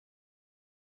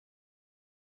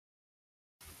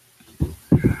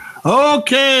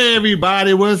Okay,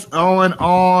 everybody, what's going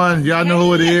on? Y'all know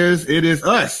who it is. It is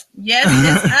us. Yes,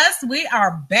 it's us. We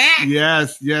are back.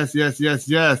 Yes.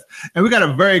 And we got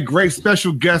a very great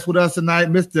special guest with us tonight,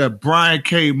 Mr. Bryant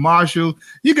K Marshall.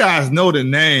 You guys know the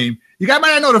name. You guys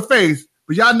might not know the face,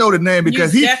 but y'all know the name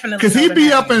because he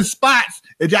be up in spots.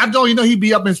 If y'all don't, he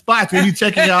be up in spots and he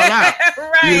checking y'all out.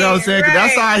 Right. You know what I'm saying? Because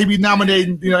that's how he be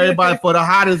nominating, everybody for the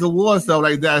hottest award, stuff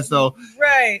like that. So,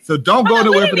 right. So don't go nowhere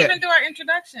for that. We didn't even do our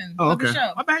introduction of the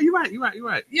show. My bad. You're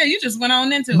right. Yeah, you just went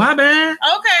on into it. My bad.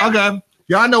 Okay.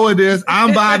 Y'all know what it is.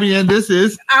 I'm Bobby, and this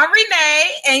is... I'm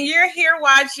Renee, and you're here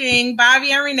watching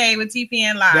Bobby and Renee with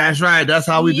TPN Live. That's right. That's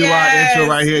how we do our intro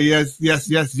right here.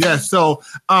 Yes. So,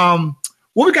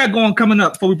 what we got going coming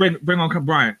up before we bring on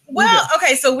Brian? Well,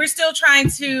 okay, so we're still trying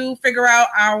to figure out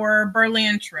our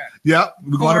Berlin trip. Yep,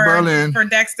 we're going to Berlin. For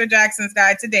Dexter Jackson's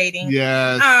Guide to Dating.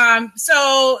 Yes.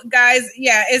 So, guys,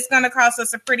 it's going to cost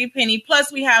us a pretty penny.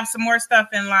 Plus, we have some more stuff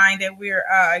in line that we're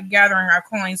gathering our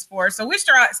coins for. So, we're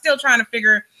still trying to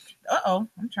figure... hold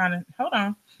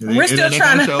on. We're still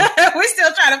trying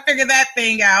to figure that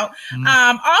thing out.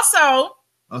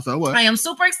 Also, what? I am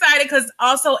super excited because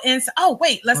also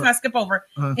let's not skip over.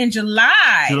 In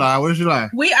July. What is July?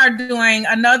 We are doing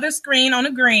another screen on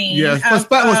the green. Yes,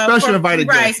 special invited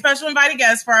guests. Right, special invited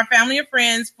guests for our family and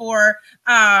friends for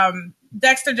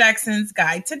Dexter Jackson's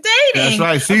Guide to Dating. That's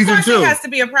right, season 2. Of course, it has to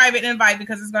be a private invite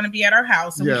because it's going to be at our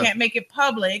house, so we can't make it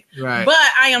public. Right. But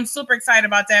I am super excited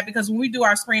about that because when we do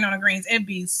our screen on the greens, it'd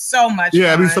be so much fun.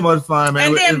 It'd be so much fun,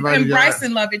 man. And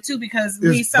Bryson loved it too because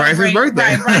we celebrate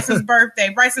Bryson's birthday.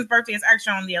 Bryson's birthday is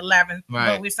actually on the 11th,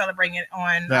 but we're celebrating it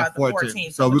on the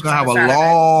 14th. So we're going to have a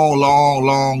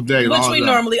long day. Which we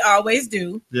normally always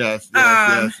do. Yes.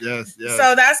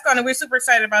 So we're super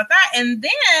excited about that. And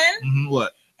then...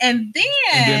 what? And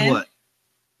then what?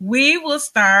 We will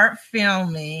start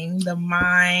filming The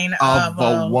Mind of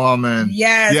a Woman.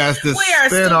 Yes. We are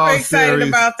super excited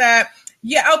about that.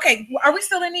 Yeah. Okay. Are we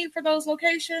still in need for those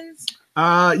locations?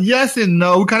 Yes and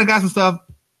no. We kind of got some stuff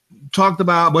talked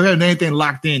about, but we haven't anything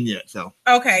locked in yet. So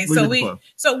okay. So we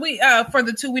for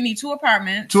the 2, we need 2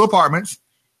 apartments. 2 apartments.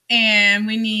 And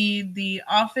we need the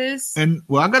office. And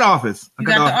I got office. I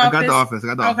got the office.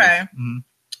 Okay.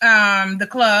 Mm-hmm. The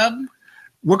club.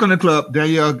 Work on the club.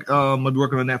 Danielle will be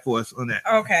working on that for us on that.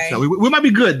 Okay. So we might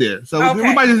be good there. So we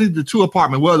might just need the 2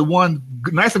 apartments. Well, the one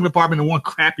nice apartment and one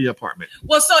crappy apartment.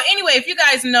 Well, so anyway, if you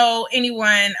guys know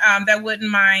anyone that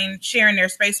wouldn't mind sharing their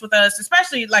space with us,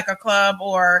 especially like a club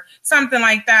or something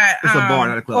like that. It's a bar,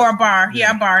 not a club. Or a bar.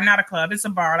 Yeah, a bar, not a club. It's a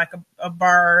bar, like a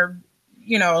bar,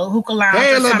 hookah lounge.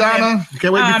 Hey, or something. LaDonna.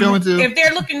 Can't wait to be filming too. If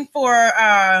they're looking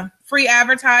for free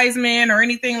advertisement or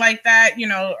anything like that,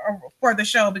 for the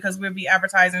show, because we'll be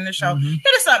advertising the show,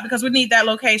 hit us up because we need that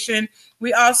location.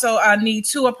 We also need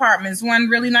 2 apartments, one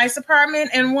really nice apartment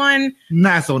and one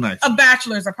not so nice, a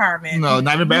bachelor's apartment. No,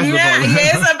 not a bachelor's apartment.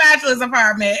 Yeah, it's a bachelor's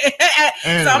apartment.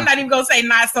 So I'm not even going to say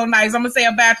not so nice. I'm going to say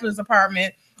a bachelor's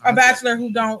apartment. A bachelor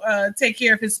who don't take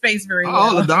care of his space very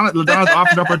well. Oh, LaDonna's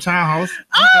offered up her townhouse.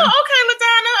 Oh, okay, LaDonna.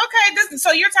 Okay,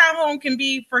 so your townhome can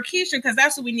be for Keisha because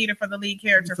that's what we needed for the lead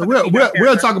character. So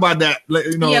we'll talk about that.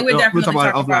 Yeah, we'll definitely talk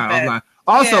about offline.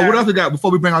 Also, what else we got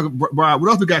before we bring on Brian? What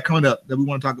else we got coming up that we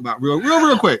want to talk about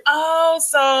real quick? Oh,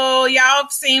 so y'all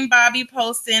have seen Bobby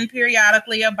posting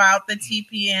periodically about the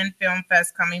TPN Film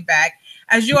Fest coming back.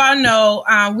 As you all know,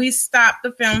 we stopped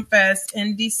the film fest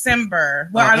in December.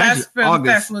 Well, our last film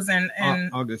fest was in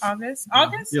August. August?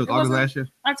 Yeah, it was August last year.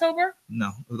 October? No,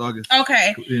 it was August.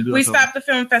 Okay. We stopped the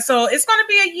film fest. So it's going to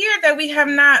be a year that we have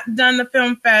not done the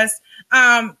film fest.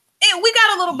 We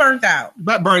got a little burnt out.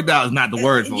 But burnt out is not the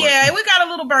word for it. Yeah, we got a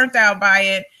little burnt out by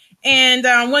it. And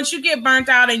once you get burnt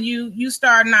out and you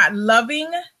start not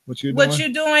loving what you're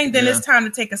doing, then it's time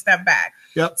to take a step back.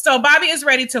 Yep. So Bobby is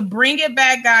ready to bring it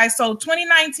back, guys. So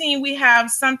 2019, we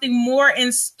have something more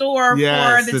in store for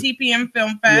the TPN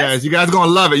Film Fest. Yes, you guys are going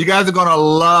to love it. You guys are going to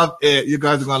love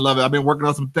it. I've been working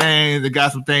on some things. I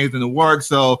got some things in the works.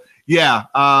 So, for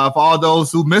all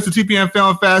those who missed the TPN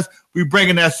Film Fest, we're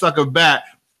bringing that sucker back.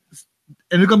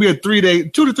 And it's going to be a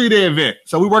 2 to 3 day event.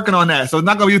 So we're working on that. So it's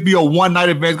not going to just be a one-night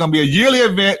event. It's going to be a yearly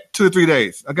event, 2 to 3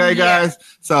 days. Okay, guys?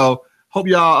 So hope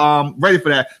y'all ready for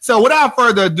that. So without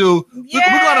further ado, we're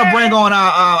going to bring on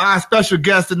our special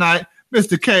guest tonight,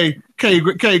 Mr. K.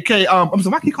 I'm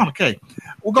sorry, why keep calling him K?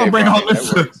 We're going to bring on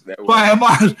Mr.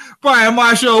 Bryant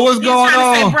Marshall. What's going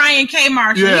on? Say Bryant K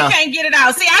Marshall. Yeah. We can't get it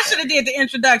out. See, I should have did the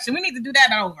introduction. We need to do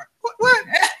that over. What?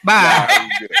 Bye.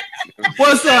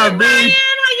 What's up, Brian?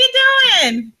 How you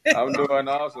doing? I'm doing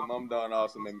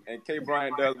awesome. And K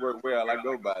Bryant does work well. I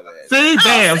go by that. See,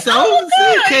 damn.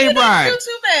 K Bryant.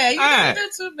 Too bad. bad. You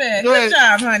didn't do too bad. Good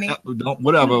job, honey.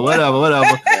 Whatever.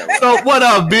 So what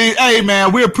up, B? Hey,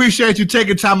 man, we appreciate you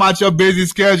taking time out your busy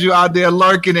schedule out there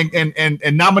lurking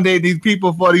and nominating these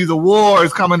people for these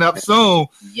awards coming up soon.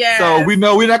 Yeah. So we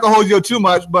know we're not going to hold you up too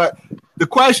much, but the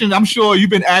question, I'm sure you've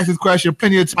been asked this question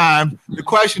plenty of times. The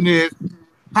question is,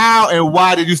 how and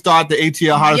why did you start the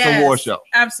ATL Hottest Award Show?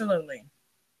 Absolutely.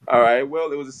 All right.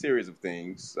 Well, it was a series of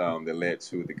things that led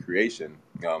to the creation.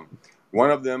 One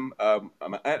of them,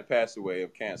 my aunt passed away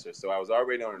of cancer, so I was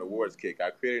already on an awards kick.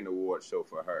 I created an award show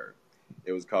for her.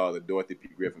 It was called the Dorothy P.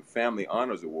 Griffin Family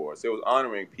Honors Award. So it was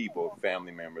honoring people,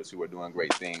 family members who were doing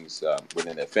great things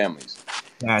within their families.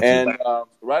 Gotcha. And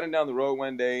riding down the road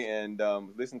one day and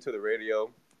listening to the radio,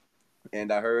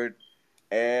 and I heard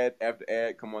ad after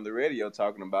ad come on the radio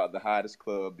talking about the hottest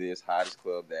club this, hottest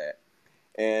club that.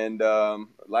 And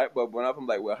light bulb went up. I'm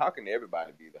like, well, how can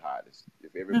everybody be the hottest?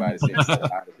 If everybody says the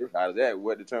hottest, this, hottest that,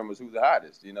 what determines who's the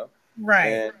hottest, you know?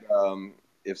 Right. And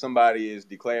if somebody is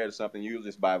declared something, usually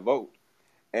it's by vote.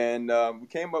 And we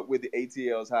came up with the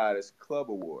ATL's Hottest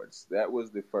Club Awards. That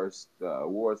was the first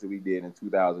awards that we did in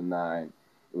 2009.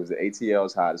 It was the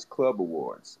ATL's Hottest Club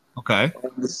Awards. Okay.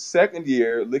 And the second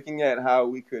year, looking at how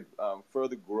we could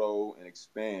further grow and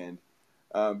expand,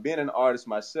 being an artist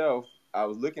myself, I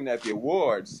was looking at the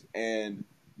awards and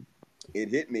it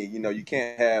hit me, you know, you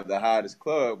can't have the hottest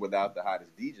club without the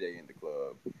hottest DJ in the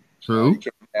club. True. You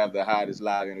can't have the hottest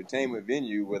live entertainment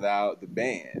venue without the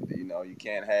band. You know, you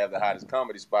can't have the hottest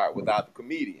comedy spot without the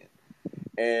comedian.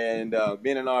 And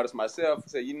being an artist myself,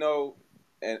 say, you know,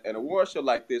 an award show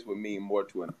like this would mean more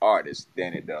to an artist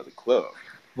than it does a club.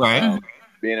 Right.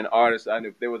 Being an artist, I knew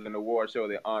if there was an award show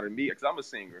that honored me, because I'm a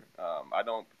singer,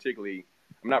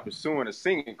 I'm not pursuing a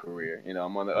singing career. You know,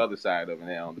 I'm on the other side of it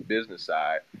now, on the business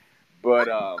side. But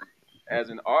as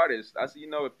an artist, I said, you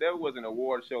know, if there was an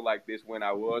award show like this when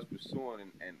I was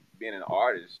pursuing and being an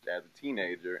artist as a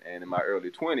teenager and in my early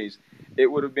 20s, it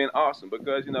would have been awesome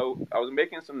because, you know, I was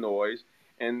making some noise.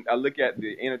 And I look at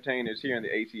the entertainers here in the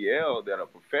ATL that are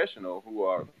professional, who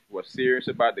are serious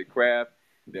about their craft.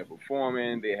 They're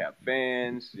performing, they have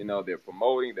fans, you know, they're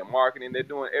promoting, they're marketing, they're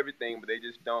doing everything, but they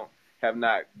just have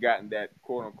not gotten that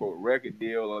quote-unquote record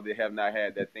deal, or they have not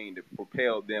had that thing to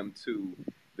propel them to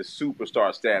the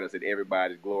superstar status that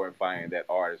everybody's glorifying that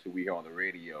artist who we hear on the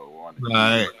radio or on the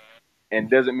TV. And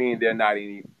doesn't mean they're not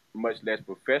any much less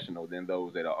professional than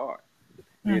those that are.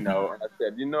 Mm-hmm. You know, and I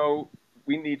said, you know,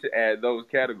 we need to add those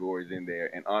categories in there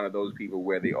and honor those people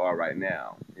where they are right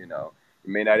now. You know,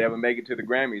 you may not ever make it to the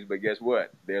Grammys, but guess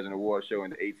what? There's an award show in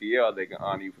the ATL that can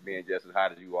honor you for being just as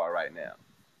hot as you are right now.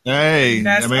 Hey,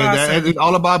 that's awesome. It's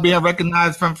all about being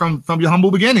recognized from your humble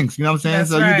beginnings. You know what I'm saying? That's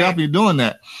so right. You're definitely doing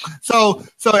that. So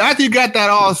after you got that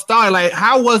all started, like,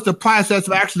 how was the process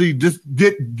of actually just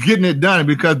getting it done?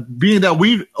 Because being that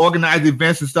we organize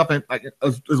events and stuff like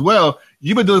as well,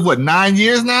 you've been doing what, 9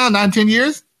 years now? 10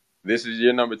 years? This is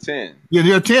year number 10. Yeah,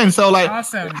 year 10. So like,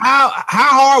 awesome. How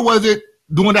hard was it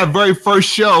doing that very first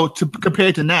show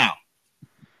compared to now?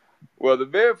 Well, the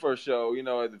very first show, you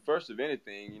know, the first of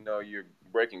anything, you know, you're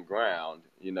breaking ground,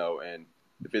 you know, and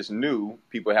if it's new,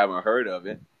 people haven't heard of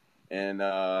it. And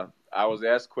I was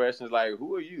asked questions like,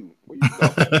 who are you? Where you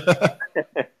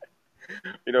going?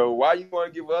 You know, why you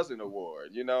want to give us an award?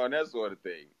 You know, and that sort of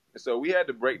thing. So we had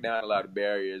to break down a lot of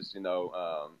barriers. You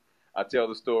know, I tell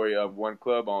the story of one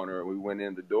club owner. We went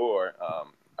in the door.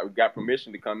 I got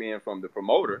permission to come in from the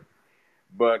promoter.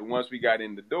 But once we got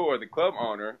in the door, the club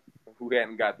owner, who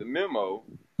hadn't got the memo,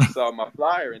 saw my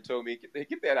flyer and told me,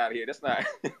 get that out of here. That's not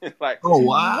like, oh,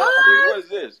 wow. What is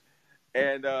this?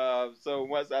 And so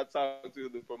once I talked to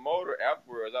the promoter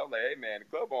afterwards, I was like, hey, man, the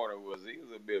club owner he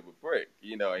was a bit of a prick.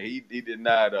 You know, he did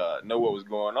not know what was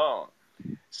going on.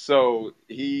 So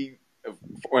he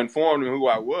informed me who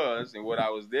I was and what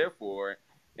I was there for.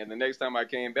 And the next time I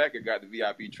came back, I got the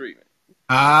VIP treatment.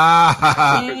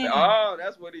 Oh,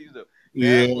 that's what he's doing.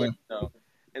 Yeah. What, you know.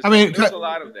 So I mean, there's a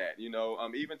lot of that, you know,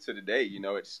 even to today, you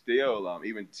know, it's still,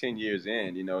 even 10 years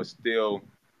in, you know, it's still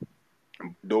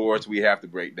doors we have to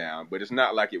break down, but it's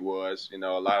not like it was, you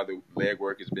know, a lot of the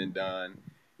legwork has been done,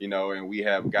 you know, and we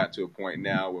have got to a point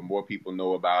now where more people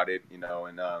know about it, you know,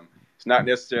 and it's not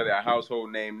necessarily a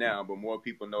household name now, but more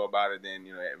people know about it than,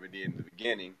 you know, ever did in the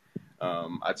beginning.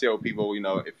 I tell people, you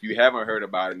know, if you haven't heard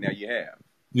about it, now you have.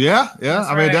 Yeah.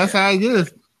 I mean, that's how it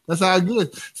is. That's how it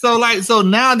is. So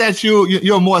now that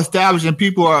you're more established and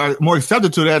people are more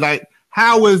accepted to that, like,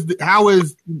 how is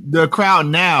the crowd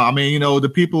now? I mean, you know, the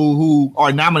people who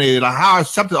are nominated, like, how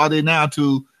accepted are they now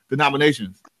to the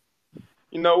nominations?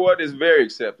 You know what? It's very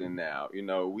accepting now. You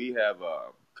know, we have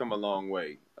come a long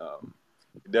way.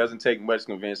 It doesn't take much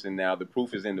convincing now. The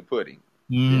proof is in the pudding.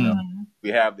 You know, Mm-hmm. we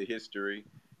have the history.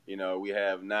 You know, we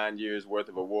have 9 years worth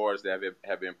of awards that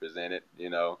have been presented. You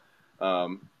know,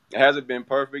 it hasn't been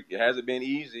perfect. It hasn't been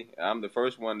easy. I'm the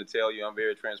first one to tell you I'm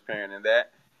very transparent in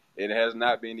that. It has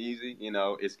not been easy. You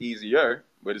know, it's easier,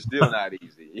 but it's still not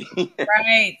easy.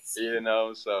 Right. You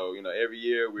know, so you know, every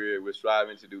year we're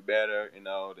striving to do better. You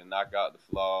know, to knock out the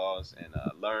flaws and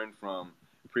learn from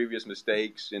previous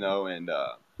mistakes. You know, and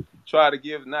try to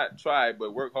give not try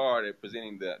but work hard at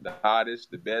presenting the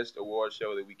hottest, the best award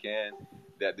show that we can.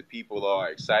 That the people are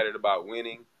excited about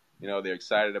winning. You know, they're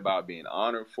excited about being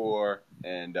honored for,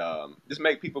 and just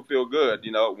make people feel good.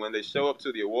 You know, when they show up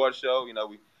to the award show, you know,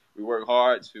 we work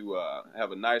hard to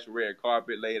have a nice red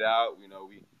carpet laid out. You know,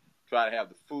 we try to have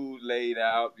the food laid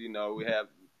out. You know,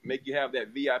 make you have that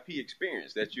VIP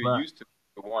experience that you're used to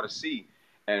want to see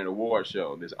at an award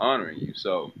show that's honoring you.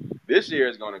 So this year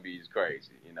is going to be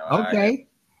crazy. You know, okay.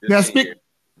 Now, speaking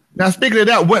of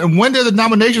that, when do the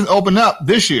nominations open up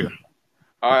this year?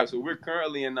 All right, so we're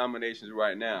currently in nominations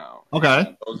right now. Okay.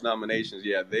 And those nominations,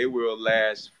 yeah, they will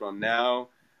last from now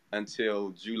until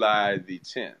July the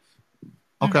 10th.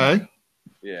 Okay.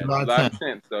 Yeah, July the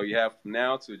 10th. So you have from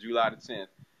now to July the 10th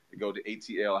to go to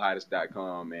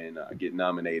atlhottest.com and get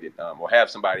nominated, or have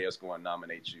somebody else go and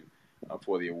nominate you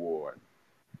for the award.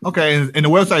 Okay, and the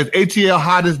website is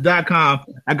atlhottest.com.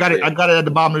 I got it at the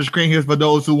bottom of the screen here for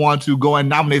those who want to go and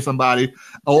nominate somebody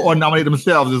or nominate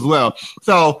themselves as well.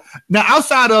 So now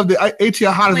outside of the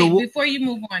ATL Hottest Award, before you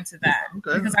move on to that,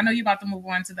 because I know you're about to move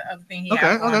on to the other thing. Okay.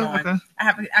 I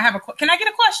have a. Can I get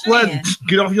a question? Well,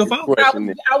 get off your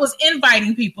phone. I was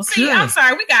inviting people. See, I'm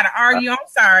sorry, we got to argue. I'm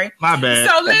sorry. My bad.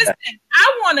 So listen,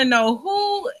 I want to know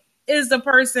who is the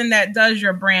person that does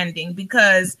your branding,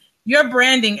 because your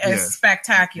branding is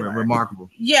spectacular. Remarkable.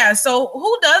 Yeah. So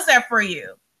who does that for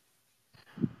you?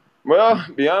 Well,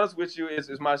 to be honest with you,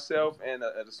 it's myself and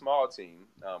a small team.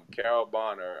 Carol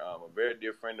Bonner, a very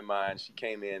dear friend of mine, she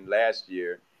came in last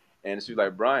year, and she was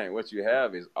like, Bryant, what you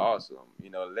have is awesome. You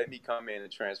know, let me come in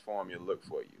and transform your look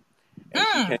for you. And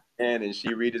she came in and she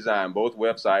redesigned both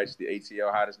websites, the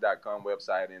atlhottest.com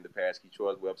website and the Paskey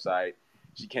Chores website.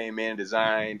 She came in and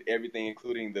designed everything,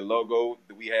 including the logo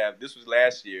that we have. This was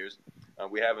last year's.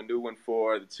 We have a new one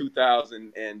for the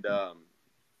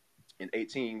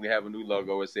 2018. We have a new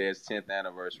logo. It says 10th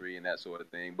anniversary and that sort of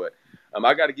thing. But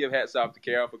I got to give hats off to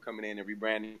Carol for coming in and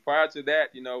rebranding. Prior to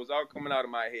that, you know, it was all coming out of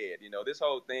my head. You know, this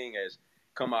whole thing has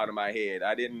come out of my head.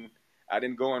 I didn't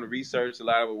go and research a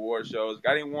lot of award shows.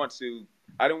 I didn't want to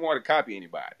copy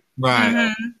anybody. Right. You know,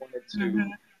 I wanted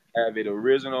to have it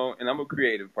original, and I'm a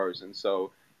creative person,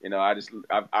 so you know,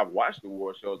 I've watched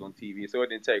award shows on TV, so it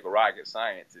didn't take a rocket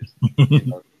scientist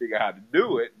to figure out how to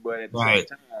do it. But at the same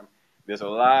time, there's a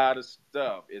lot of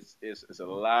stuff. It's a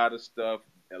lot of stuff,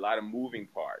 a lot of moving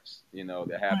parts, you know,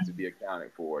 that have to be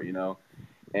accounted for, you know,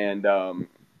 and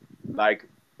like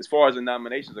as far as the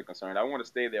nominations are concerned, I want to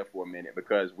stay there for a minute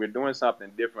because we're doing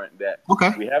something different that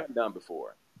we haven't done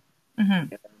before,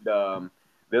 and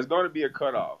there's going to be a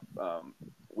cutoff.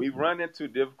 We've run into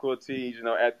difficulties, you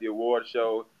know, at the award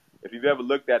show. If you've ever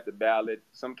looked at the ballot,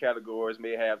 some categories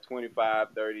may have 25,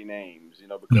 30 names, you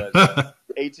know, because the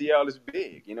ATL is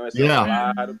big. You know, it's a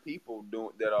lot of people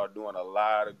that are doing a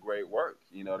lot of great work,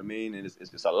 you know what I mean? And it's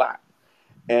just a lot.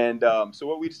 And so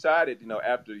what we decided, you know,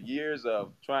 after years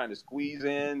of trying to squeeze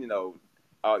in, you know,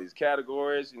 all these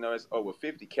categories, you know, it's over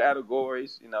 50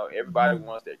 categories. You know, everybody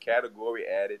wants their category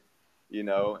added, you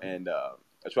know, and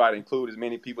I try to include as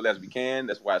many people as we can.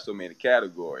 That's why so many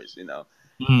categories, you know.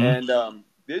 And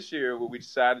this year, what we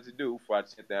decided to do for our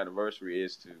 10th anniversary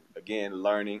is to, again,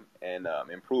 learning and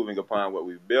improving upon what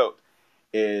we've built,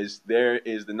 is there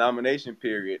is the nomination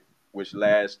period, which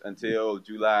lasts until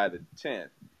July the 10th.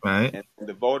 Right. And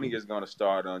the voting is going to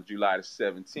start on July the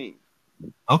 17th.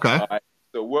 Okay. All right.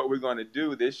 So what we're going to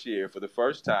do this year for the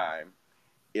first time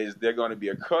is there's going to be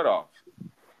a cutoff.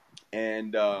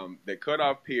 And the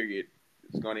cutoff period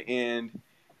is going to end.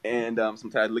 And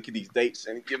sometimes I look at these dates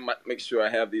and make sure I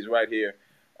have these right here.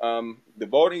 The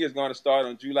voting is going to start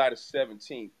on July the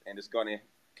 17th, and it's going to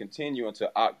continue until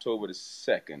October the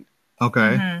 2nd.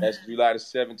 Okay. That's July the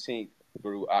 17th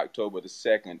through October the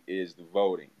 2nd is the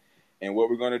voting. And what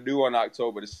we're going to do on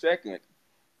October the 2nd,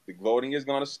 the voting is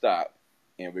going to stop,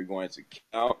 and we're going to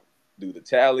count, do the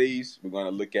tallies. We're going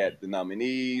to look at the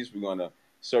nominees. We're going to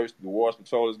search. The Awards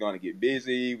Patrol is going to get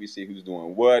busy. We see who's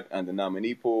doing what on the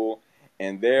nominee pool.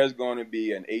 And there's going to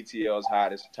be an ATL's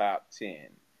Hottest Top 10.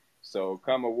 So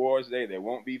come Awards Day, there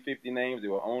won't be 50 names.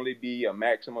 There will only be a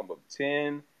maximum of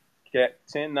 10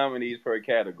 10 nominees per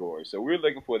category. So we're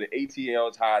looking for the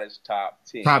ATL's hottest top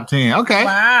 10. Top 10. Okay.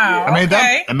 Wow. I mean,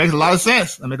 okay. that makes a lot of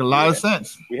sense. That makes a lot of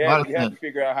sense. We had to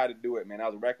figure out how to do it, man. I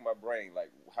was racking my brain, like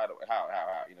how,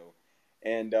 you know,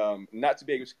 and not to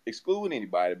be excluding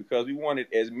anybody, because we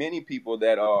wanted as many people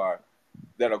that are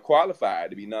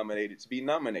qualified to be nominated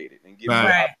and give them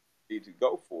the opportunity to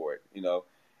go for it, you know.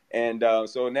 And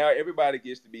so now everybody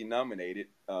gets to be nominated.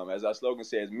 As our slogan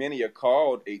says, many are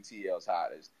called ATL's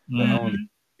hottest, but only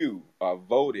few are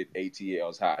voted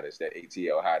ATL's hottest at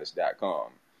atlhottest.com.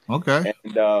 Okay.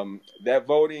 And that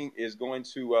voting is going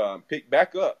to pick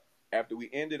back up after we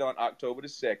ended on October the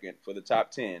 2nd for the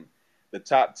top 10. The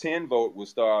top 10 vote will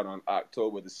start on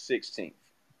October the 16th.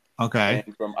 Okay.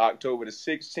 And from October the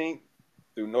 16th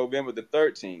through November the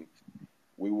 13th,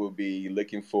 we will be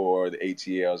looking for the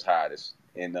ATL's hottest.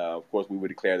 And, of course, we will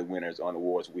declare the winners on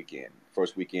awards weekend,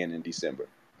 first weekend in December.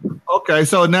 Okay,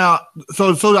 so now,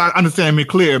 so I understand me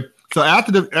clear. So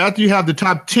after you have the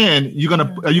top 10, are you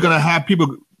gonna have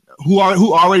people who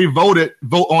already vote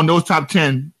on those top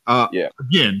 10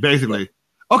 again, basically.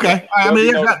 Okay, yeah. I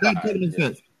mean that makes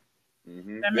sense.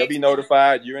 Mm-hmm. They'll be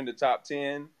notified you're in the top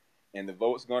 10, and the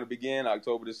vote's going to begin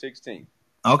October the 16th.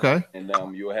 Okay, and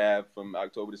you'll have from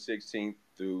October the 16th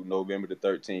through November the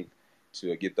 13th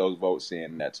to get those votes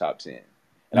in that top 10.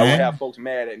 And I won't have folks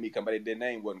mad at me because their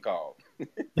name wasn't called.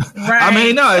 Right. I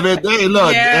mean, no,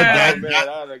 look. Yeah. Man,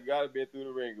 I got to be through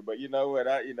the ringer. But you know what?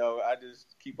 I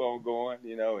just keep on going,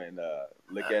 you know, and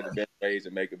look at the best ways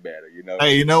to make it better, you know.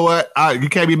 Hey, you know what? You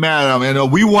can't be mad at them. You know,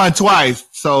 we won twice,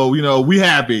 so you know we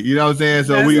happy. You know what I'm saying?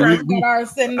 So we are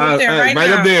sitting up there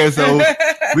right up there. So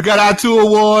we got our 2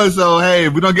 awards. So hey,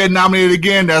 if we don't get nominated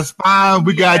again, that's fine.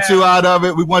 We got 2 out of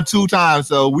it. We won 2 times,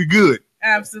 so we good.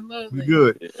 Absolutely. We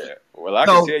good. Yeah. Well, I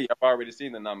can tell you, I've already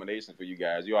seen the nomination for you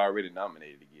guys. You're already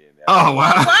nominated again. Oh,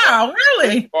 wow. Wow,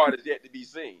 really? The part is yet to be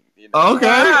seen. You know? Okay.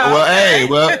 Wow.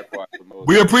 Well,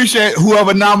 we appreciate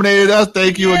whoever nominated us.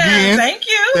 Thank you again. Thank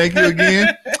you. Thank you again.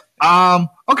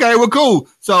 Okay, well, cool.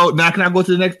 So now can I go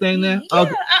to the next thing then? Yeah,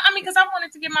 okay. I mean, because I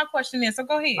wanted to get my question in, so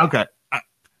go ahead. Okay.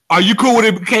 Are you cool with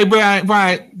it, K. Bryant?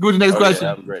 Go to the next question.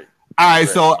 Yeah, that was great. All right,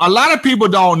 so a lot of people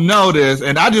don't know this,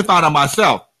 and I just found out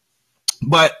myself.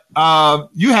 But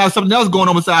you have something else going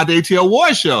on besides the ATL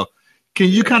Award Show. Can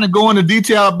you kind of go into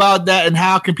detail about that, and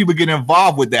how can people get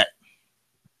involved with that?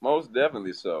 Most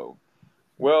definitely so.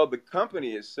 Well, the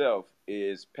company itself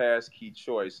is Passkey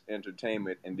Choice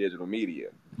Entertainment and Digital Media.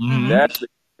 Mm-hmm. That's the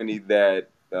company that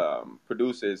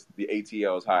produces the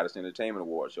ATL's Hottest Entertainment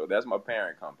Award Show. That's my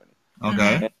parent company.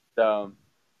 Okay. And,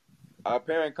 our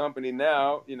parent company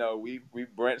now, you know, we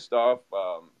branched off.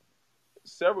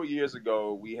 Several years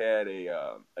ago, we had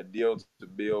a deal to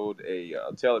build a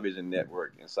television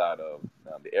network inside of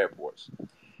the airports,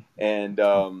 and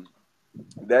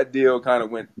that deal kind of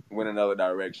went another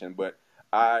direction. But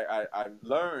I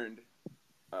learned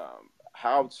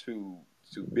how to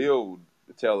build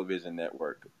the television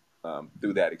network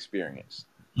through that experience.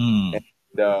 And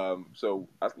so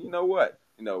you know what?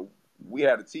 You know, we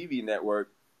had a TV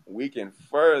network. We can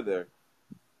further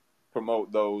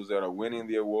promote those that are winning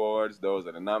the awards, those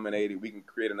that are nominated. We can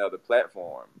create another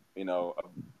platform, you know,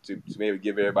 to maybe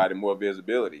give everybody more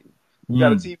visibility. We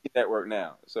got a TV network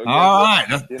now. So all right,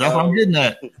 that's what I'm getting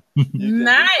at.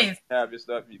 Nice. Have your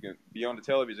stuff. You can be on the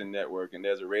television network, and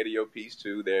there's a radio piece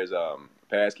too. There's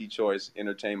Passkey Choice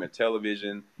Entertainment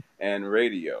Television and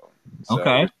Radio. So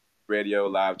okay. Radio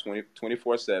live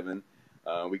 24/7.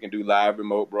 We can do live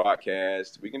remote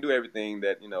broadcasts. We can do everything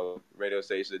that, you know, radio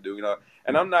stations do, you know.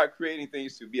 And I'm not creating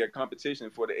things to be a competition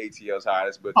for the ATL's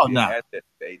hottest, but to be an asset to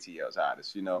the ATL's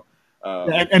hottest, you know.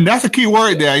 And that's a key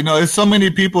word there. You know, there's so many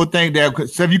people think that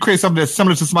if you create something that's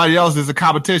similar to somebody else, it's a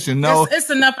competition. No, it's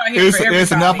enough out here for everybody.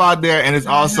 It's enough out there, and it's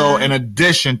also an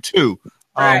addition to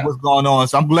what's going on.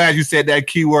 So I'm glad you said that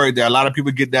key word there. A lot of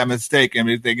people get that mistake and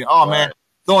they're thinking, oh, man,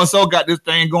 so-and-so got this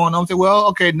thing going on. Say, well,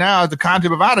 okay, now as the content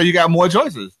provider, you got more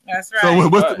choices. That's right. So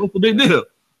what's the big deal?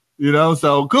 You know,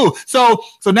 so cool. So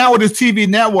now with this TV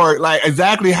network, like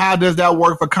exactly how does that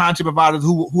work for content providers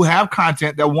who have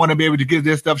content that want to be able to get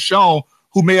their stuff shown,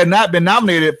 who may have not been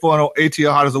nominated for an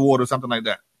ATL Hottest Award or something like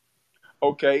that?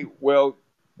 Okay, well,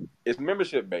 it's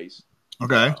membership based.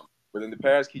 Okay. Within the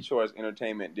Passkey Choice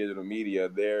Entertainment Digital Media,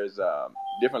 there's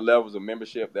different levels of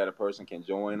membership that a person can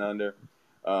join under.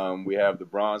 We have the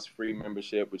bronze free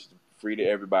membership, which is free to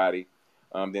everybody.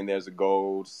 Then there's a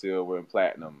gold, silver, and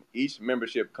platinum. Each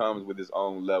membership comes with its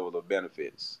own level of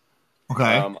benefits.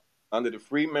 Okay. Under the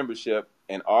free membership,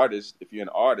 an artist, if you're an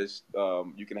artist,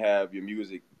 you can have your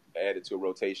music added to a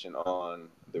rotation on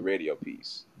the radio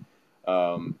piece.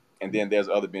 And then there's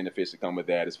other benefits that come with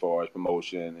that as far as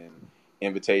promotion and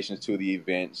invitations to the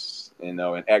events, and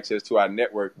access to our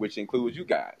network, which includes you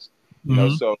guys.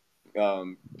 So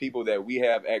people that we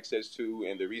have access to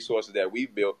and the resources that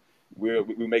we've built,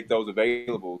 we make those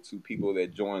available to people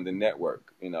that join the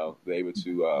network. They're able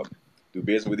to do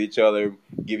business with each other,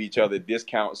 give each other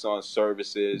discounts on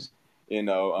services, be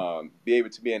able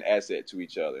to be an asset to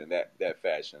each other in that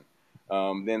fashion.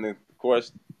 Then, of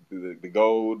course, the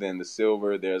gold and the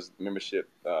silver, there's membership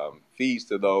fees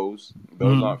to those.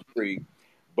 Those aren't free.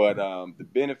 But the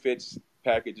benefits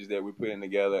packages that we're putting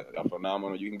together are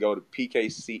phenomenal. You can go to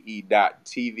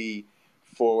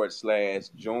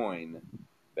pkce.tv/join.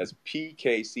 That's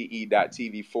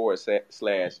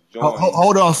pkce.tv/join.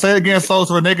 Hold on. Say it again so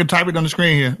they can type it on the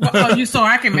screen here. You so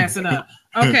I can mess it up.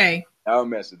 Okay. I'll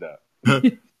mess it up. All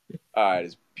right.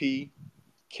 It's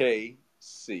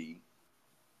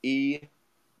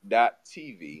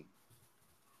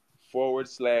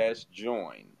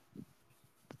pkce.tv/join.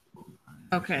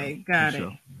 Okay, got it.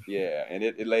 Yeah, and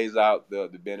it lays out the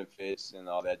benefits and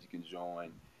all that you can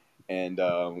join. And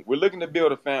we're looking to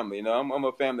build a family. I'm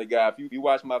a family guy. If you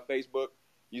watch my Facebook,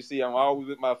 you see I'm always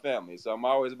with my family. So I'm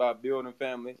always about building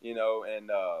family, and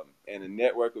a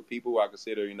network of people who I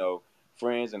consider,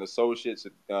 friends and associates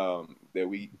that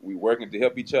we working to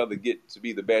help each other get to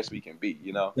be the best we can be,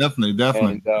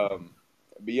 Definitely. And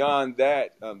beyond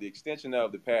that, the extension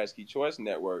of the Passkey Choice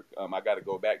Network, I got to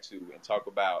go back to and talk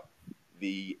about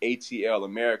the ATL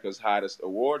America's Hottest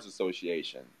Awards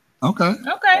Association. Okay.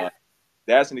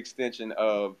 That's an extension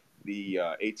of the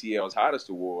ATL's Hottest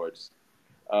Awards.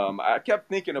 I kept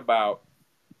thinking about,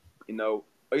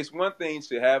 it's one thing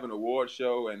to have an award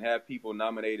show and have people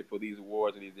nominated for these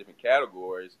awards in these different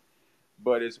categories,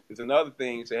 but it's another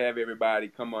thing to have everybody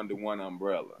come under one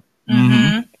umbrella.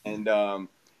 Mm-hmm. And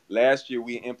last year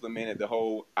we implemented the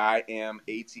whole I Am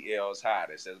ATL's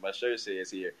Hottest, as my shirt says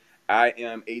here. I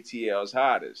Am ATL's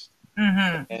Hottest.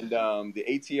 Mm-hmm. And the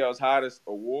ATL's Hottest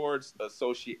Awards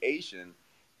Association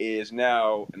is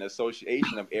now an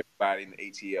association of everybody in the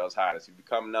ATL's Hottest. You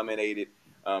become nominated,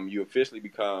 you officially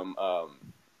become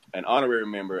an honorary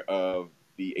member of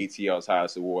the ATL's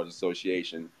Hottest Awards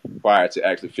Association prior to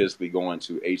actually physically going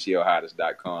to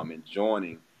atlhottest.com and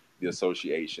joining the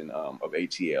association of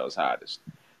ATL's Hottest.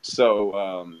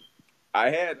 So I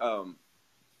had a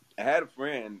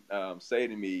friend say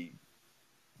to me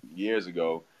years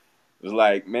ago, it was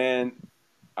like, man,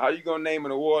 how you gonna name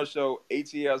an award show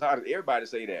ATL's Hottest? Everybody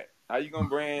say that. How you gonna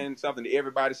brand something that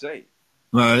everybody say?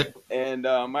 Right. And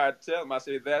I tell them, I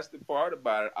say, that's the part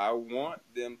about it. I want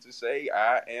them to say,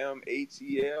 I am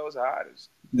ATL's Hottest.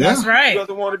 That's right. Who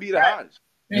doesn't want to be the hottest?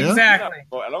 Exactly.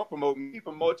 I don't promote me.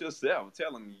 Promote yourself.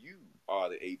 Tell them you are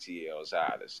the ATL's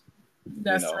Hottest.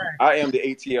 That's right. I am the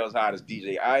ATL's Hottest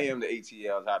DJ. I am the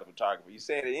ATL's Hottest photographer. You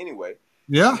said it anyway.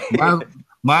 Yeah.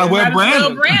 My web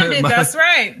branded. Branded. That's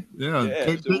right.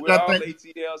 Yeah. So we're all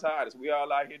ATL's Hottest. We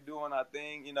all out here doing our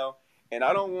thing, And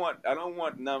I don't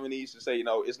want nominees to say,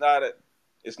 it's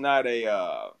not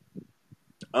a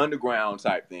underground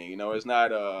type thing. It's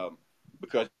not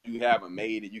because you haven't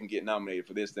made it, you can get nominated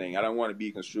for this thing. I don't want to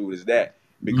be construed as that,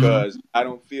 because I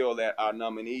don't feel that our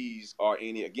nominees are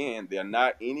they're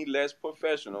not any less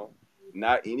professional,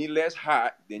 not any less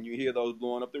hot than you hear those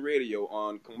blowing up the radio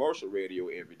on commercial radio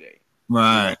every day.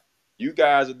 Right. You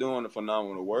guys are doing a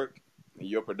phenomenal work.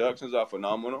 Your productions are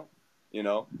phenomenal.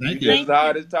 You're Thank just you. as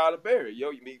hard as Tyler Perry.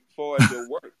 You mean, for your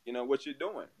work, what you're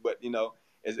doing. But,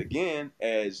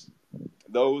 as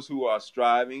those who are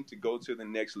striving to go to the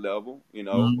next level,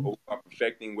 who are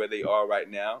perfecting where they are right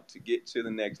now to get to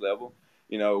the next level,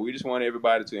 we just want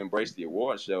everybody to embrace the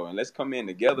award show, and let's come in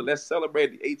together. Let's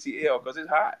celebrate the ATL, because it's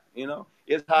hot.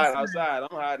 It's hot outside.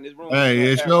 I'm hot in this room.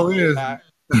 Hey, it sure is.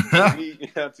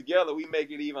 Together we make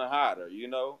it even hotter.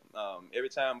 Every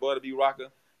time Buddy B. Rocker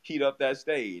heat up that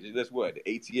stage, that's what the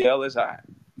ATL is hot.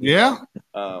 Yeah.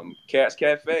 Cat's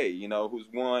Cafe, who's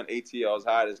won ATL's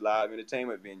Hottest live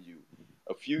entertainment venue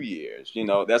a few years.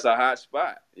 That's a hot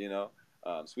spot.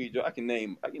 Sweet Joe, I can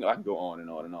name. I can go on and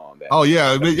on and on. That. Oh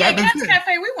yeah, Cat's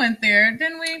Cafe. We went there,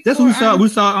 didn't we? That's what we saw. We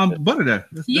saw Butter there.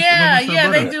 They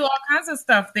do all kinds of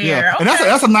stuff there. Yeah. Okay. And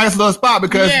that's a nice little spot,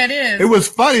 because it is. It was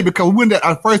funny because we went there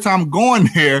our first time going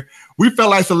there. We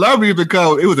felt like celebrities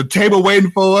because it was a table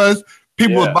waiting for us.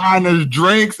 People was buying us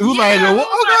drinks. It was what is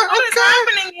okay.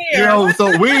 happening here?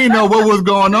 So we didn't know what was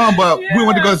going on, but we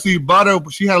went to go see Butter.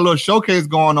 She had a little showcase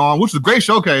going on, which was a great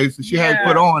showcase she had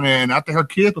put on, and I think her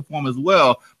kids performed as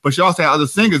well. But she also had other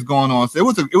singers going on, so it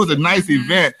was a nice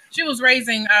event. She was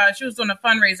raising. She was doing a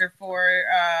fundraiser for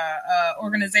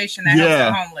organization that helps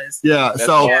the homeless. Yeah, That's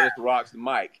Artist Rocks the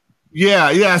Mic.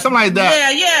 Yeah, something like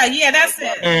that. Yeah, that's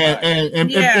it.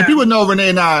 And people know Renee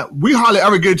and I, we hardly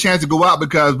ever get a chance to go out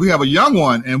because we have a young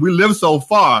one and we live so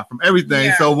far from everything.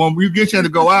 Yeah. So when we get a chance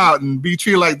to go out and be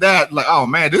treated like that, like, oh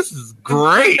man, this is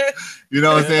great. You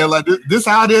know what I'm saying? Like this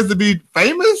how it is to be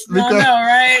famous? Because,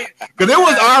 right? Because it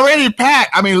was already packed.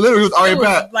 I mean, literally it was already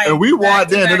packed. Like, and we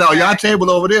walked in and y'all table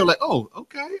over there, like, oh,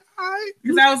 okay, all right.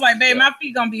 Because I was like, babe, my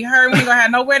feet gonna be hurt. We ain't gonna have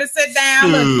nowhere to sit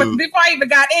down. Look, before I even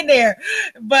got in there.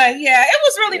 But yeah, it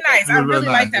was really nice. I really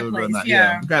like that place. Nice.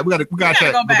 Yeah. We gotta go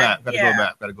back.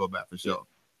 Gotta go back for sure.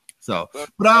 So, but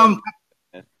go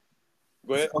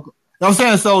ahead. Okay. I'm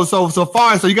saying so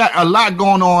far. So you got a lot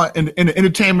going on in the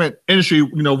entertainment industry.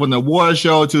 You know, from the award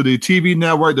show to the TV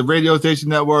network, the radio station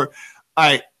network.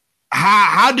 Like,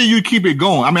 how do you keep it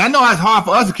going? I mean, I know it's hard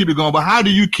for us to keep it going, but how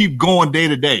do you keep going day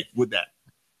to day with that?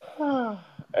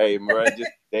 Hey, man,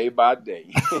 just day by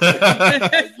day.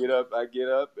 I get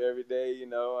up every day. You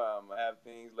know, I have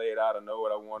things laid out. I know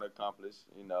what I want to accomplish.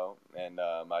 You know, and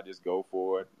I just go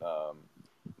for it.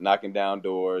 Knocking down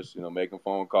doors. You know, making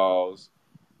phone calls.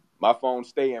 My phone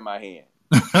stay in my hand.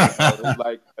 It's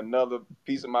like another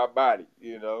piece of my body,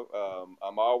 you know.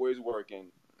 I'm always working.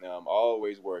 No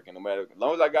matter, as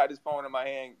long as I got this phone in my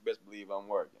hand, best believe I'm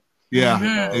working. Yeah.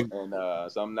 You know?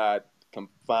 And so I'm not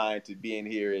confined to being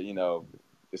here, you know,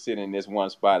 to sit in this one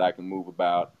spot. I can move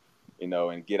about, you know,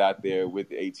 and get out there with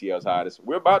the ATL's hottest.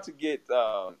 We're about to get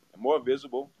more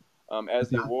visible. As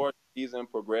the award season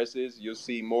progresses, you'll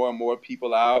see more and more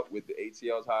people out with the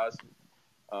ATL's hottest.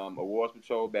 Awards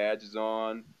Patrol badges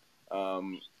on.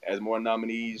 As more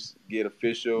nominees get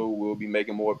official, we'll be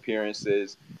making more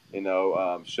appearances, you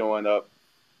know, showing up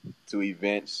to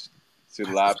events, to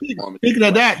the live performances. Speaking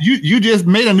of that, you just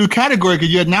made a new category because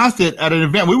you announced it at an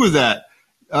event we was at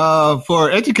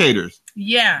for educators.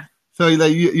 Yeah. So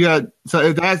like so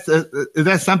is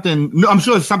that something new? I'm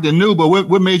sure it's something new, but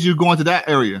what made you go into that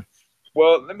area?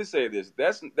 Well, let me say this.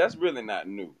 That's really not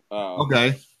new.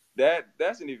 Okay.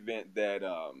 That's an event that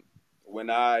when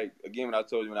I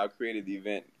told you when I created the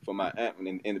event for my aunt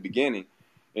in the beginning,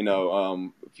 you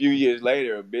know, a few years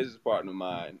later, a business partner of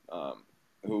mine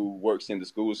who works in the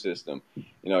school system,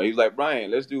 you know, he was like,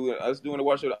 Brian, let's do an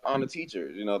award show to honor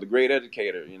teachers, you know, the great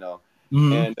educator, you know,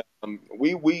 and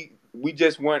we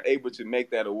just weren't able to make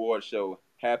that award show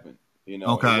happen, you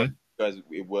know, because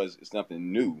it's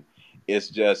something new.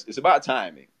 It's about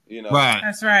timing. You know, right.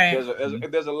 That's right.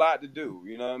 There's a lot to do.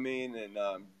 You know what I mean? And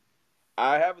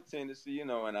I have a tendency, you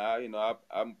know, and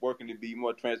I'm working to be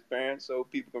more transparent so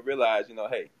people can realize, you know,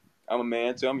 hey, I'm a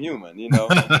man too. I'm human. You know,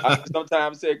 I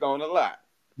sometimes take on a lot.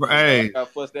 Right. You know, I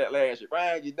fussed that last year.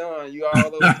 Brian, you doing? You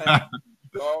all over town.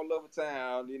 You all over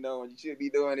town. You know, and you should be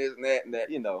doing this and that and that.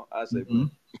 You know, I say,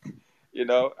 you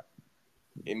know,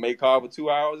 it may call for 2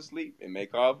 hours of sleep. It may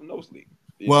call for no sleep.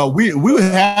 Well, we were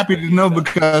happy to know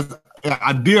because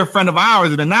a dear friend of ours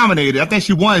has been nominated. I think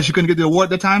she won. She couldn't get the award at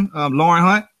the time. Lauren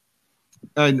Hunt,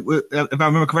 if I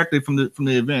remember correctly from the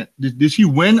event. Did she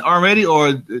win already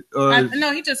or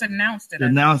no? He just announced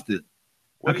it.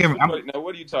 What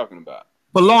are you talking about?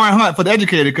 For Lauren Hunt, for the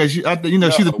educator, because she's a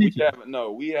teacher.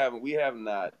 We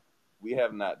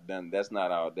have not done. That's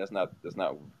not our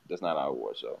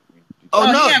award show. No,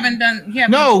 you haven't done.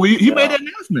 No, he made an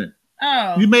announcement.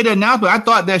 Oh, you made an announcement. I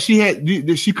thought that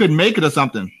she couldn't make it or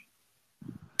something.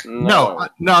 No.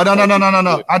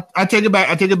 I take it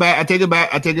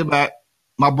back.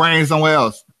 My brain's somewhere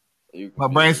else. Yeah,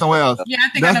 I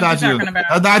think that's not you.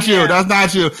 That's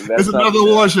not you. It's another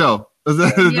award show.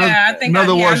 I think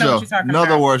another award show.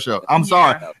 Another award show. I'm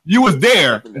sorry. You was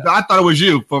there. I thought it was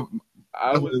you.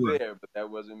 I was there, but that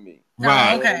wasn't me.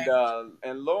 Right. Okay.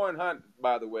 And Lauren Hunt,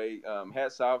 by the way,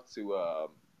 hats off to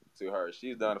her.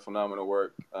 She's done a phenomenal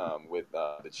work with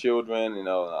the children. You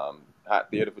know, Hot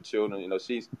Theater for Children. You know,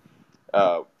 she's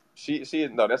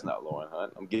no, that's not Lauren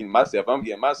Hunt. I'm getting myself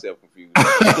confused.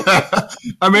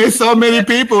 I mean, it's so many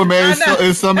people, man.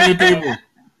 It's so many people.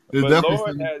 But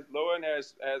Lauren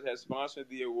has sponsored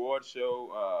the award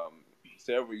show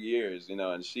several years, you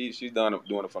know, and she's doing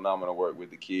a phenomenal work with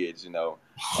the kids, you know.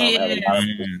 I have a lot of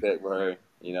respect for her.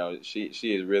 You know, she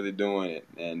is really doing it,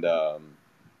 and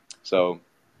so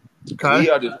we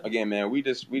are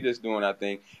just we just doing our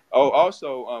thing. Oh,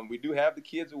 also, we do have the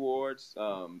Kids Awards.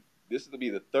 This will be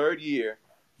the third year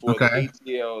for the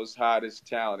ATL's Hottest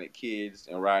Talented Kids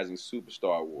and Rising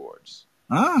Superstar Awards.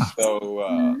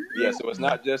 So so it's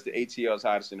not just the ATL's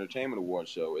Hottest Entertainment Award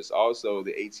show. It's also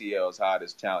the ATL's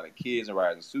Hottest Talented Kids and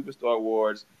Rising Superstar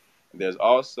Awards. And there's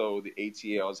also the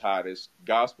ATL's Hottest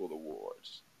Gospel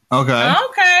Awards. Okay.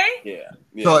 Yeah.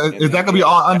 So is that gonna be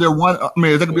all under one? I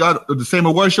mean, is that gonna be all the same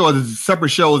award show, or is it separate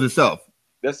shows itself?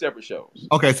 They're separate shows.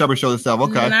 Okay, separate shows itself.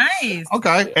 Okay. Nice.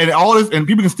 Okay. Yeah. And all this, and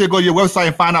people can still go to your website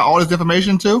and find out all this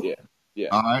information too? Yeah. Yeah.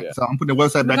 All right. Yeah. So I'm putting the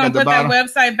website back at the put bottom. that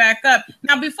website back up.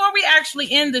 Now, before we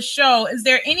actually end the show, is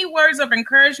there any words of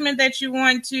encouragement that you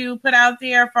want to put out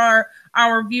there for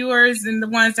our viewers and the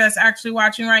ones that's actually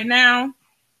watching right now?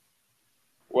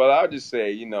 Well, I'll just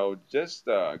say, just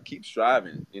keep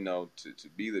striving, to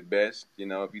be the best.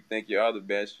 If you think you are the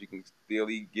best, you can still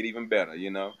get even better,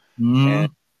 And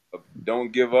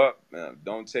don't give up.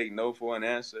 Don't take no for an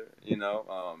answer.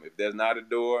 If there's not a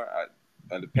door,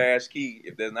 the pass key.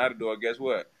 If there's not a door, guess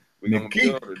what? We're gonna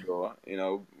build a door.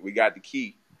 We got the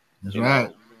key. That's right.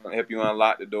 We're gonna help you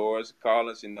unlock the doors. Call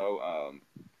us.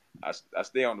 I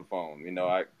stay on the phone.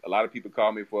 A lot of people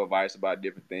call me for advice about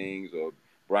different things, or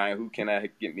Brian, who can I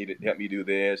get me to help me do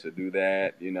this or do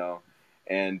that?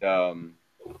 And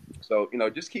so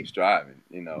just keep striving.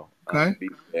 Be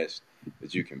the best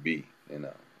that you can be. It's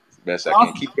the best I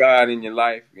can. Keep God in your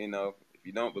life. If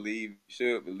you don't believe, you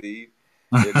should believe.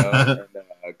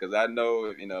 Because I know,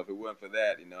 if it wasn't for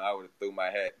that, I would have threw my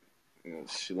hat,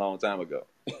 a long time ago.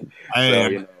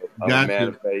 I'm a man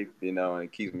of faith, and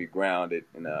it keeps me grounded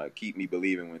and keep me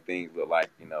believing when things look like,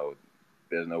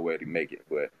 there's no way to make it,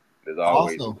 but there's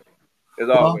always a way.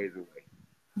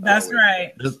 That's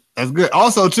right. That's good.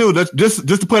 Also, too, just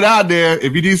to put out there,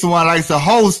 if you need someone like to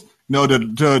host,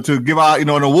 to give out, an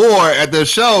award at the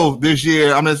show this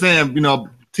year, I'm just saying,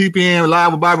 TPN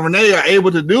Live with Bobby Renee are able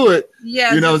to do it.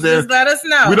 Yeah, just let us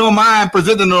know. We don't mind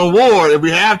presenting an award if we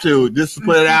have to, just to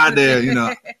put it out there.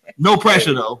 No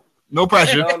pressure though. No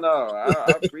pressure. No.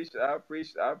 I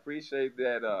appreciate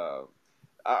that.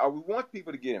 We want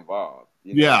people to get involved.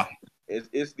 Yeah.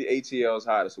 It's the ATL's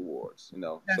hottest awards.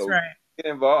 That's so right. Get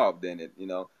involved in it.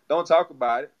 Don't talk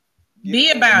about it.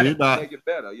 Be about it. Make it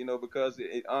better. Because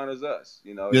it honors us.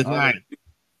 That's right.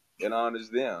 It honors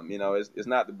them. It's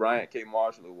not the Bryant K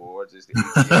Marshall Awards. It's the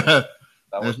ATL.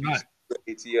 That's right.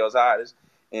 ATL's hottest,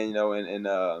 and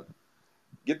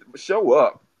show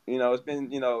up. It's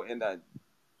been and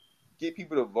get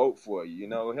people to vote for you.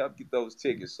 Help get those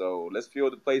tickets. So let's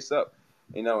fill the place up.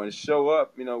 And show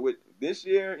up. With this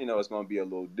year, it's going to be a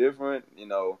little different.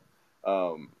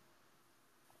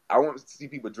 I want to see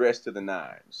people dressed to the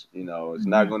nines. It's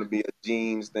not going to be a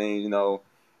jeans thing.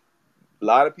 A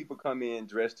lot of people come in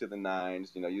dressed to the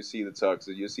nines. You see the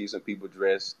tuxes. You see some people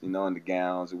dressed, in the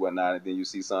gowns and whatnot. And then you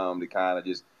see some that kind of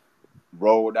just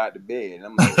rolled out the bed. And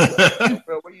I'm like,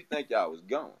 where do you think y'all was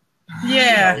going?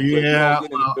 Yeah.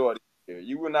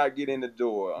 You will not get in the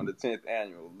door on the 10th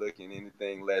annual looking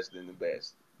anything less than the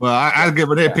best. Well, I'd give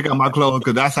Renee pick up my clothes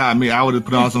because that's how I would have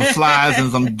put on some slides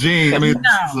and some jeans.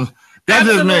 No. That's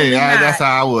just me. That's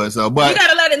how I would. So, but you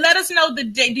gotta let us know the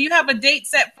date. Do you have a date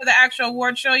set for the actual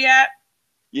award show yet?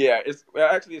 Yeah, it's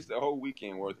the whole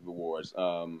weekend worth of awards.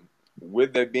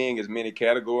 With there being as many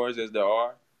categories as there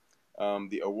are,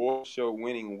 the award show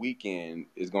winning weekend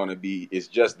is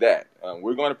just that.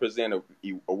 We're going to present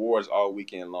awards all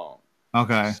weekend long.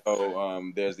 Okay.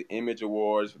 So there's the image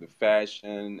awards for the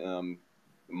fashion,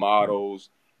 models,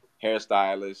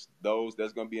 hairstylists.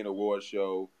 That's going to be an award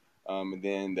show. And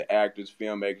then the actors,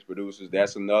 filmmakers, producers.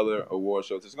 That's another award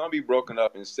show. So it's going to be broken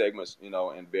up in segments,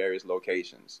 in various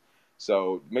locations.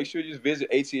 So make sure you just visit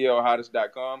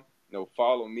atlhottest.com.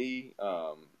 Follow me.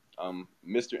 I'm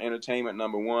Mr. Entertainment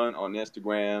 #1 on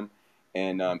Instagram,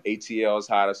 and ATL's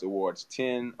Hottest Awards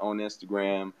 10 on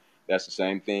Instagram. That's the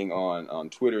same thing on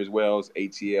Twitter as well as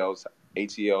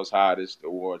ATL's Hottest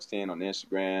Awards 10 on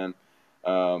Instagram.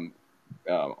 On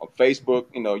Facebook,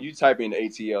 you type in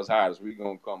ATL's Hottest, we're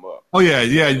gonna come up. Oh yeah.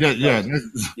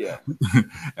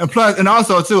 And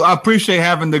also too, I appreciate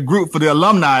having the group for the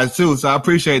alumni too. So I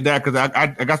appreciate that because I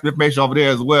got some information over there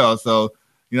as well. So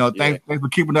thanks for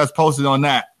keeping us posted on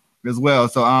that as well.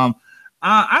 So I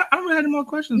don't really have any more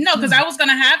questions. No, because I was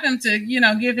gonna have him to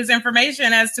give his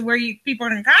information as to where people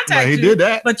can contact you. He did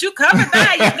that, but you covered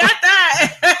that. You got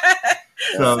that.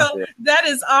 So that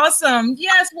is awesome.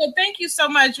 Yes, well, thank you so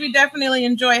much. We definitely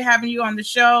enjoy having you on the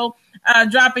show,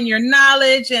 dropping your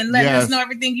knowledge and letting us know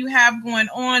everything you have going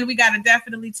on. We got to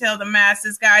definitely tell the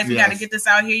masses, guys. We got to get this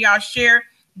out here. Y'all share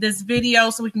this video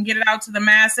so we can get it out to the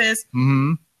masses.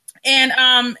 Mm-hmm.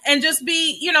 And just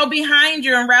be, behind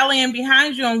you and rallying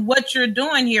behind you on what you're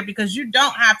doing here, because you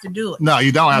don't have to do it. No,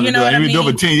 you don't have to do it. You've been doing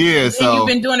it for 10 years. So you've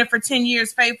been doing it for 10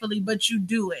 years faithfully, but you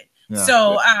do it. Yeah.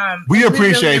 So we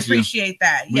appreciate really appreciate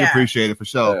that. We appreciate it for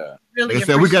sure. Yeah. Really, like I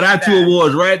said, we got our 2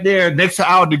 awards right there next to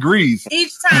our degrees.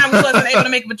 Each time we wasn't able to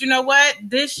make it, but you know what?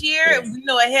 This year, we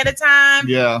know ahead of time.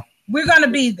 Yeah, we're gonna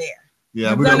be there.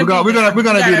 Yeah, we're gonna be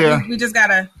there. We just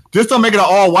gotta Just don't make it an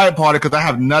all white party because I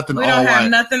have nothing all white. We don't have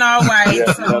nothing all white,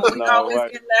 Yeah, so nothing we all always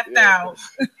white. get left Yeah. out.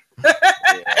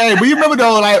 Hey, but you remember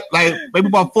though, like maybe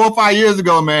about 4 or 5 years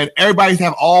ago, man, everybody used to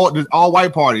have all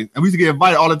white parties, and we used to get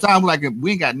invited all the time. We're like,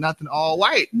 we ain't got nothing all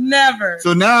white. Never.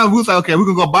 So now we was like, okay, we're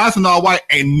gonna go buy some all white.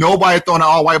 Ain't nobody throwing an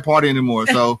all white party anymore.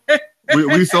 So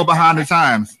we so behind the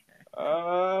times.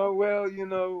 Well,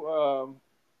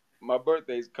 my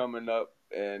birthday's coming up,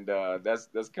 and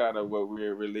that's kind of what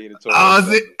we're leaning towards.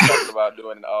 Talking about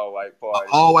doing an all white party.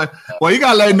 All white. Well, you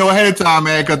gotta let me know ahead of time,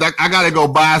 man, because I gotta go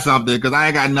buy something because I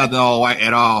ain't got nothing all white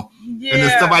at all. Yeah. And the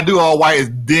stuff I do all white is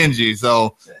dingy,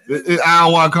 so I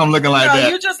don't want to come looking like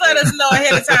that. You just let us know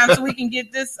ahead of time so we can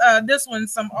get this one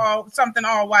something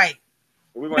all white.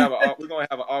 We're gonna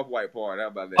have an off white party. How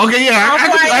about that? Okay, yeah,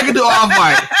 I can do off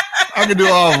white. I can do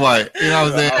off white. You know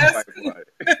what I'm saying?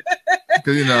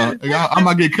 Because I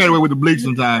might get carried away with the bleach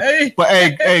sometimes. But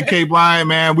hey, K Bryant,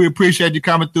 man, we appreciate you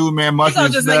coming through, man. Much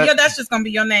respect. That's just gonna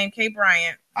be your name, K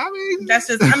Bryant. That's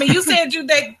just. you said you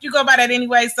go by that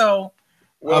anyway. So,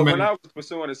 well, when I was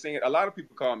pursuing a singer, a lot of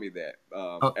people call me that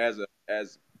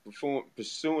as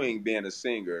pursuing being a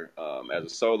singer as a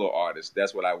solo artist.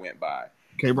 That's what I went by.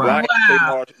 K Bryant.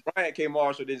 Bryant K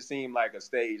Marshall didn't seem like a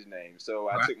stage name, so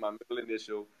I took my middle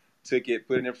initial, took it,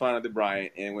 put it in front of the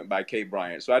Bryant, and went by K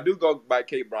Bryant. So I do go by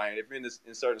K Bryant. If in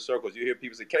certain circles, you hear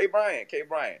people say K Bryant, K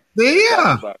Bryant.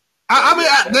 Yeah.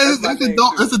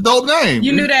 That's a dope name.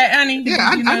 You knew that, honey? Yeah,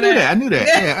 I knew that. Yeah, I knew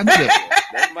that.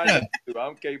 That's my name too.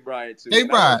 I'm K Bryant too. K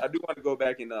Bryant. I do want to go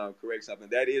back and correct something.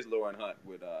 That is Lauren Hunt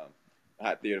with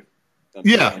Hot Theater.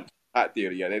 Yeah. Hot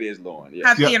Theater, yeah, that is Lauren. Yeah.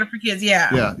 Hot Theater for Kids,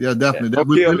 yeah. Yeah, definitely. Don't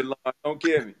kill me, Lauren. Don't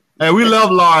kill me. Hey, we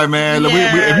love Lauren, man.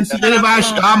 Yeah, if you see any of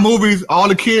our movies, all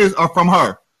the kids are from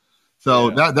her.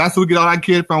 So that's where we get all our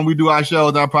kids from. We do our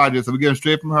shows, our projects. So we get them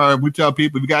straight from her. We tell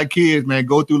people, if you got kids, man,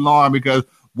 go through Lauren because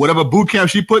whatever boot camp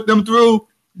she put them through,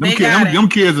 them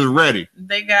kids are ready.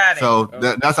 They got it. So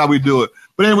that's how we do it.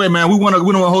 But anyway, man, we don't want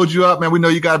to hold you up, man. We know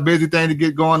you got a busy thing to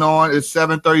get going on. It's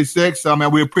 7:36. So, man,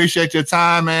 we appreciate your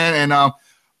time, man. And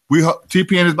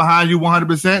TPN is behind you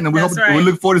 100%. And we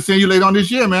look forward to seeing you later on this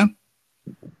year, man.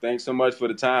 Thanks so much for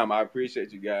the time. I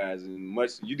appreciate you guys, and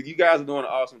you guys are doing an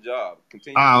awesome job.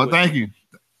 Continue. Thank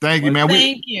you, man.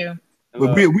 Thank you.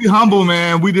 We humble,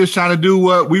 man. We just trying to do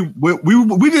what we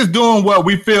just doing what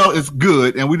we feel is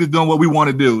good, and we just doing what we want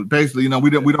to do. Basically,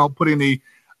 we don't put any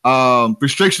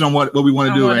restriction on what we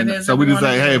want to do, and so we just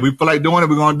say, hey, if we feel like doing it,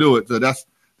 we're gonna do it. So that's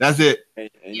it. And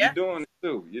you're doing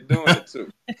it too.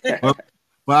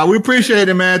 Well, we appreciate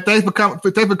it, man. Thanks for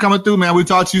coming through, man. We'll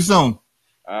talk to you soon.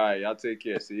 All right, y'all take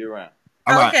care. See you around.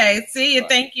 Okay, see you.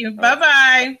 Thank you.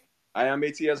 Bye-bye. I am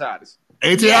ATL's hottest.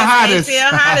 ATL hottest. ATL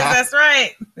hottest. That's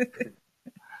right.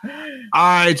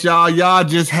 All right, y'all. Y'all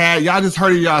just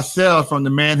heard it yourself from the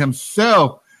man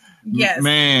himself. Yes.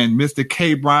 Man, Mr.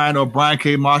 K Bryant or Bryant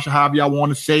K Marshall, however y'all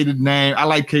want to say the name. I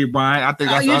like K Bryant. I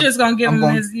think you're just gonna give him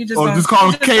his. You just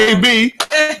call him KB.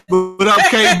 What up,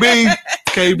 KB?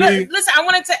 KB. But listen, I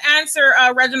wanted to answer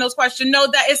Reginald's question. No,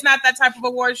 that it's not that type of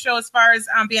award show as far as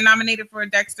being nominated for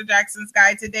Dexter Jackson's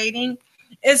Guide to Dating.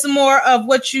 It's more of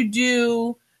what you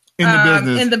do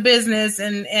in the business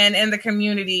and in the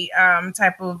community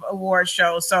type of award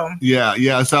show. So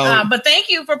yeah. So, but thank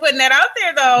you for putting that out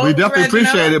there, though. We definitely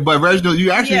appreciate it. But Reginald, you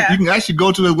can actually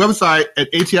go to the website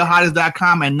at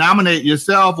atlhottest.com and nominate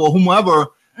yourself or whomever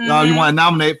you want to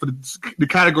nominate for the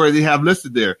category they have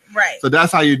listed there. Right. So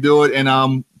that's how you do it. And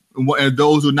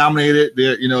those who nominated,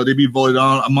 they be voted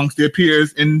on amongst their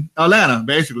peers in Atlanta,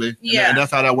 basically. Yeah. And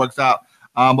that's how that works out.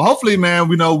 But hopefully, man,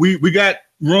 we got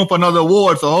room for another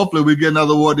award, so hopefully we get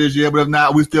another award this year. But if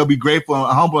not, we still be grateful and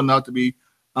humble enough to be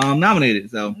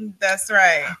nominated. So that's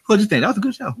right. What do you think? That was a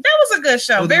good show. That was a good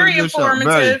show. Very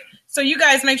informative. So you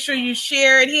guys make sure you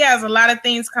share it. He has a lot of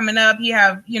things coming up. He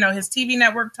have his TV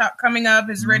network coming up,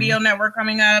 his radio network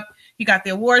coming up. You got the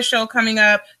award show coming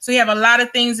up. So you have a lot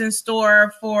of things in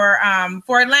store for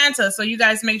Atlanta. So you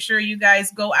guys make sure you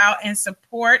guys go out and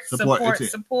support.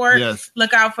 Yes.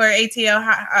 Look out for ATL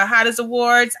Hottest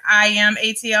Awards. I am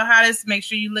ATL Hottest. Make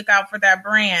sure you look out for that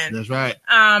brand. That's right.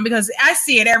 Because I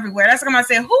see it everywhere. That's what I'm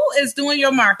saying. Who is doing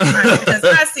your marketing? Because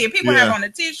I see it. People have on the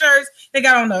t-shirts. They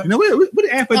got on the. We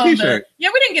didn't ask for a t-shirt. We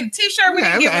didn't get a t-shirt. We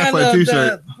didn't get one of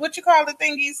the what you call the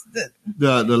thingies?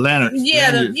 The lanterns.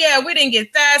 Yeah, we didn't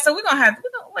get that. So we're gonna we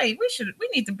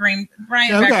need to bring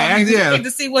Bryant back on. We need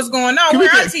to see what's going on.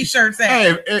 Where our t-shirts at?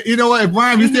 Hey, you know what? If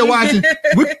Brian, you still watching,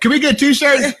 can we get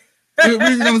t-shirts? You know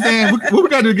what I'm saying? What we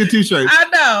got to get t-shirts? I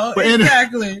know,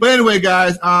 exactly. But anyway,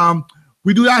 guys,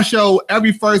 we do our show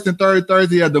every first and third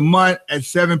Thursday of the month at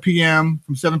 7 p.m.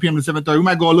 from 7 p.m. to 7:30. We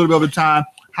might go a little bit over time.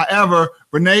 However,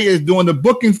 Renee is doing the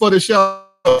bookings for the show.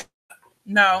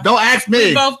 No. Don't ask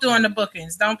me. We're both doing the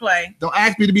bookings. Don't play. Don't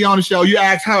ask me to be on the show. You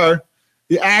ask her.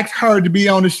 You ask her to be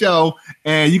on the show,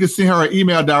 and you can send her an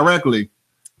email directly.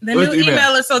 The new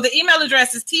email is, so the email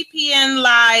address is TPN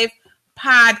Live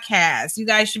Podcast. You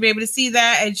guys should be able to see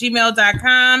that at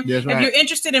gmail.com. That's right. If you're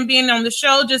interested in being on the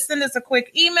show, just send us a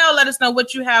quick email. Let us know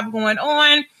what you have going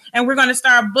on. And we're going to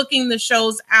start booking the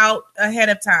shows out ahead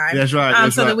of time. That's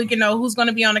right. So that we can know who's going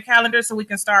to be on the calendar, so we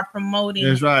can start promoting.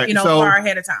 That's right. Far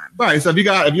ahead of time. Right. So if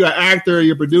you're an actor,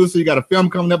 you're a producer, you got a film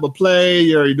coming up, a play,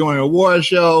 you're doing an award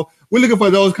show. We're looking for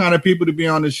those kind of people to be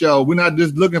on the show. We're not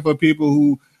just looking for people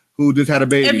who just had a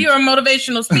baby. If you're a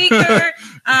motivational speaker,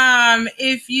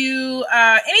 if you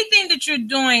anything that you're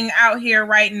doing out here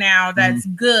right now that's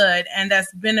good and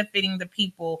that's benefiting the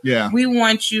people, we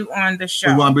want you on the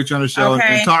show. We want to be on the show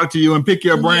and talk to you and pick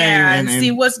your brain and see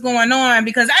what's going on,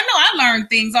 because I know I learn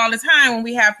things all the time when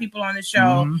we have people on the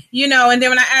show, and then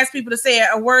when I ask people to say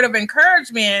a word of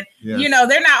encouragement, they're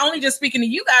not only just speaking to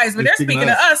you guys, but they're speaking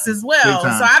to us as well.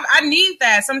 So I need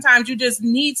that. Sometimes you just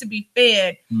need to be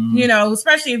fed,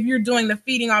 especially if you're doing the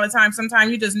feeding all the time.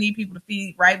 Sometimes you just need people to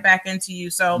feed right back into you.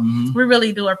 So we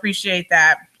really do appreciate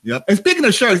that. Yep. And speaking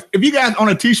of shirts, if you guys own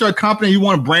a t-shirt company, you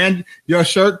want to brand your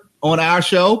shirt on our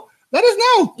show, let us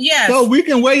know. Yes. So we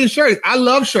can wear your shirts. I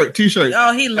love t-shirts.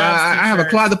 Oh, he loves I have a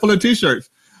closet full of t-shirts.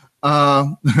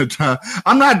 I'm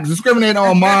not discriminating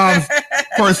on moms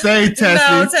per se,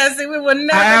 Tessie. No, Tessie, we will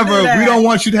never. However, do that. We don't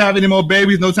want you to have any more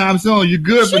babies no time soon. You're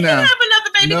good for now. She can have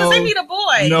another baby because they need a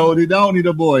boy. No, they don't need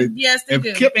a boy. Yes, they do.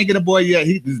 If Kip ain't get a boy yet,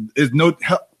 there's no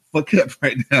help for Kip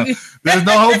right now. There's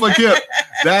no hope for Kip.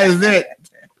 That is it.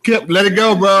 Kip, let it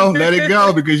go, bro. Let it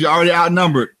go, because you're already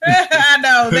outnumbered. I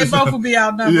know. They both will be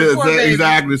outnumbered. Yeah,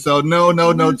 exactly. So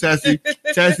no, Tessie.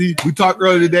 Tessie, we talked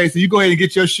earlier today, so you go ahead and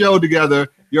get your show together,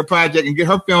 your project, and get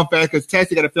her film fest, because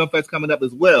Tessie got a film fest coming up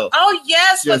as well. Oh,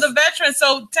 yes, for the veterans.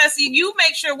 So, Tessie, you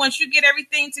make sure once you get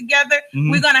everything together,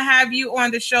 we're going to have you on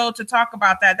the show to talk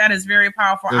about that. That is very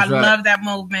powerful. I love that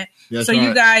movement.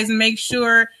 You guys make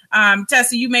sure,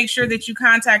 Tessie, you make sure that you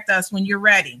contact us when you're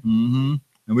ready. Mm-hmm.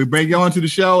 And we bring you on to the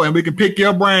show, and we can pick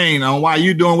your brain on why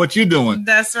you're doing what you're doing.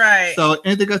 That's right. So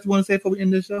anything else you want to say before we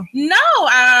end this show?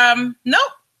 No.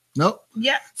 Nope.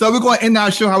 Yeah. So we're going to end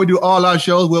our show how we do all our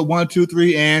shows with 1, 2,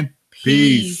 3, and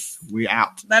peace. We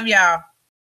out. Love y'all.